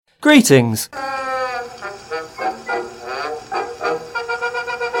Greetings.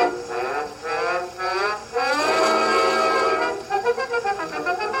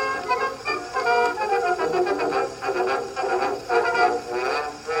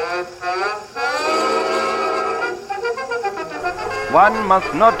 One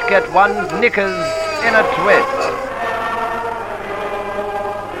must not get one's knickers in a twist.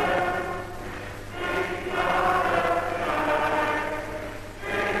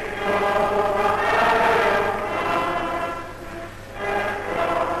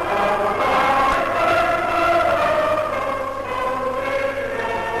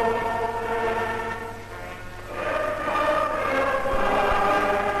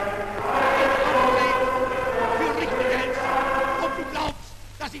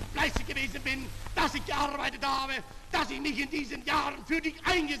 Dass ich gearbeitet habe, dass ich mich in diesen Jahren für dich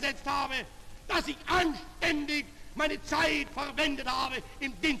eingesetzt habe, dass ich anständig meine Zeit verwendet habe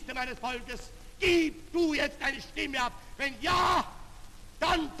im Dienste meines Volkes. Gib du jetzt deine Stimme ab. Wenn ja,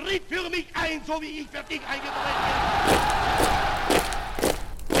 dann tritt für mich ein, so wie ich für dich eingetreten bin.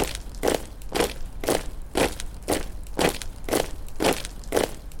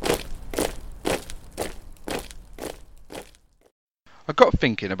 I got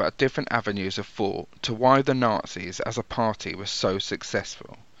thinking about different avenues of thought to why the Nazis as a party were so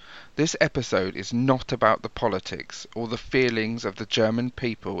successful. This episode is not about the politics or the feelings of the German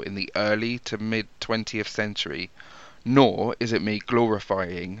people in the early to mid 20th century, nor is it me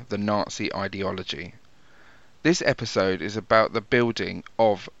glorifying the Nazi ideology. This episode is about the building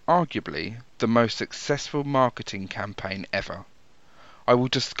of, arguably, the most successful marketing campaign ever. I will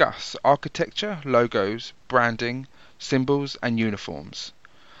discuss architecture, logos, branding, symbols and uniforms.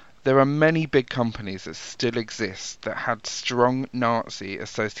 There are many big companies that still exist that had strong Nazi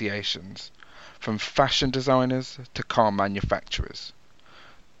associations, from fashion designers to car manufacturers.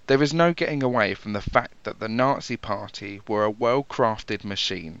 There is no getting away from the fact that the Nazi Party were a well-crafted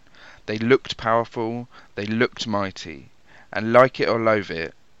machine. They looked powerful, they looked mighty, and like it or loathe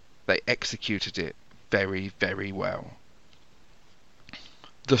it, they executed it very, very well.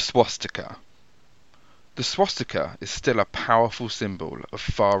 The swastika. The swastika is still a powerful symbol of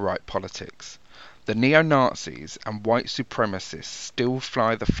far-right politics. The neo-Nazis and white supremacists still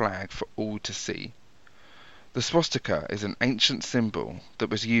fly the flag for all to see. The swastika is an ancient symbol that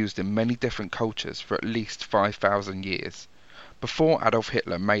was used in many different cultures for at least 5,000 years, before Adolf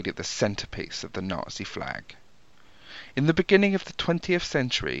Hitler made it the centerpiece of the Nazi flag. In the beginning of the 20th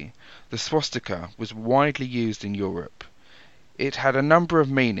century, the swastika was widely used in Europe. It had a number of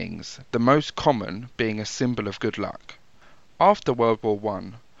meanings, the most common being a symbol of good luck. After World War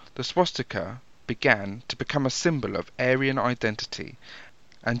I, the swastika began to become a symbol of Aryan identity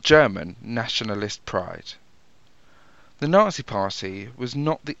and German nationalist pride. The Nazi Party was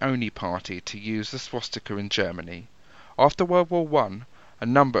not the only party to use the swastika in Germany. After World War I, a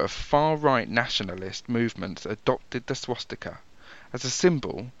number of far-right nationalist movements adopted the swastika. As a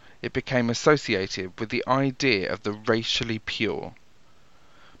symbol, it became associated with the idea of the racially pure.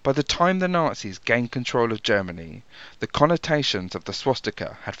 By the time the Nazis gained control of Germany, the connotations of the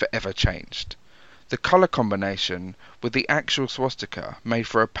swastika had forever changed. The colour combination with the actual swastika made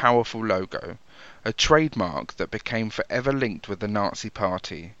for a powerful logo, a trademark that became forever linked with the Nazi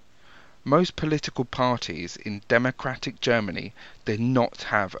Party. Most political parties in democratic Germany did not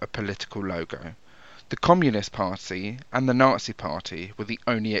have a political logo. The Communist Party and the Nazi Party were the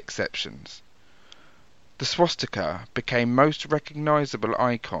only exceptions. The swastika became most recognizable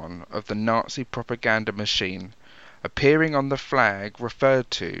icon of the Nazi propaganda machine, appearing on the flag referred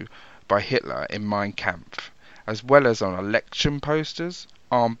to by Hitler in Mein Kampf, as well as on election posters,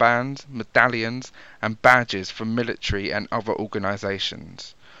 armbands, medallions and badges from military and other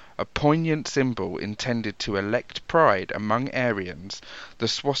organizations. A poignant symbol intended to elect pride among Aryans, the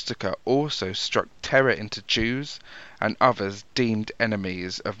swastika also struck terror into Jews and others deemed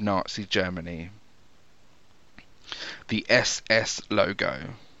enemies of Nazi Germany. The SS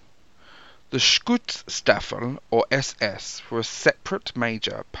logo. The Schutzstaffel, or SS, were a separate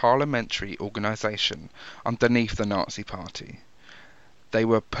major parliamentary organisation underneath the Nazi Party. They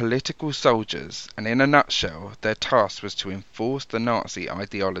were political soldiers, and in a nutshell, their task was to enforce the Nazi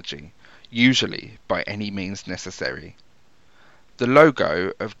ideology, usually by any means necessary. The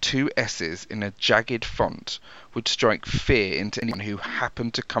logo of two S's in a jagged font would strike fear into anyone who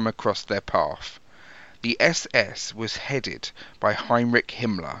happened to come across their path. The SS was headed by Heinrich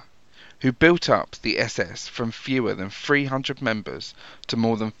Himmler, who built up the SS from fewer than 300 members to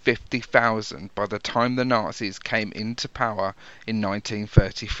more than 50,000 by the time the Nazis came into power in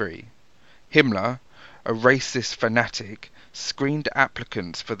 1933. Himmler, a racist fanatic, screened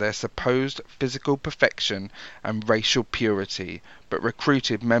applicants for their supposed physical perfection and racial purity, but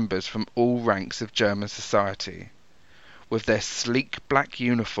recruited members from all ranks of German society. With their sleek black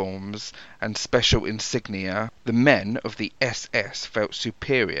uniforms and special insignia, the men of the SS felt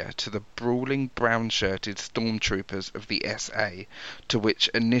superior to the brawling brown-shirted stormtroopers of the SA, to which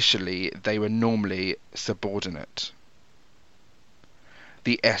initially they were normally subordinate.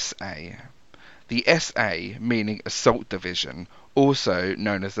 The SA. The SA, meaning Assault Division, also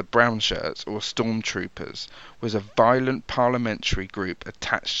known as the Brownshirts or Stormtroopers, was a violent parliamentary group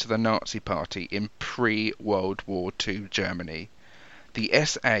attached to the Nazi Party in pre-World War II Germany. The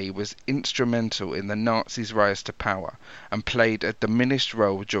SA was instrumental in the Nazis' rise to power and played a diminished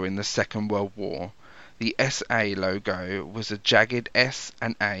role during the Second World War. The SA logo was a jagged S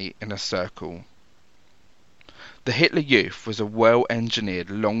and A in a circle. The Hitler Youth was a well-engineered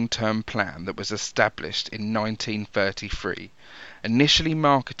long-term plan that was established in 1933. Initially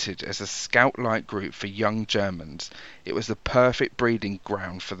marketed as a scout-like group for young Germans, it was the perfect breeding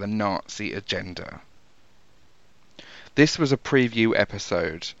ground for the Nazi agenda. This was a preview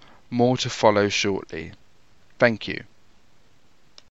episode. More to follow shortly. Thank you.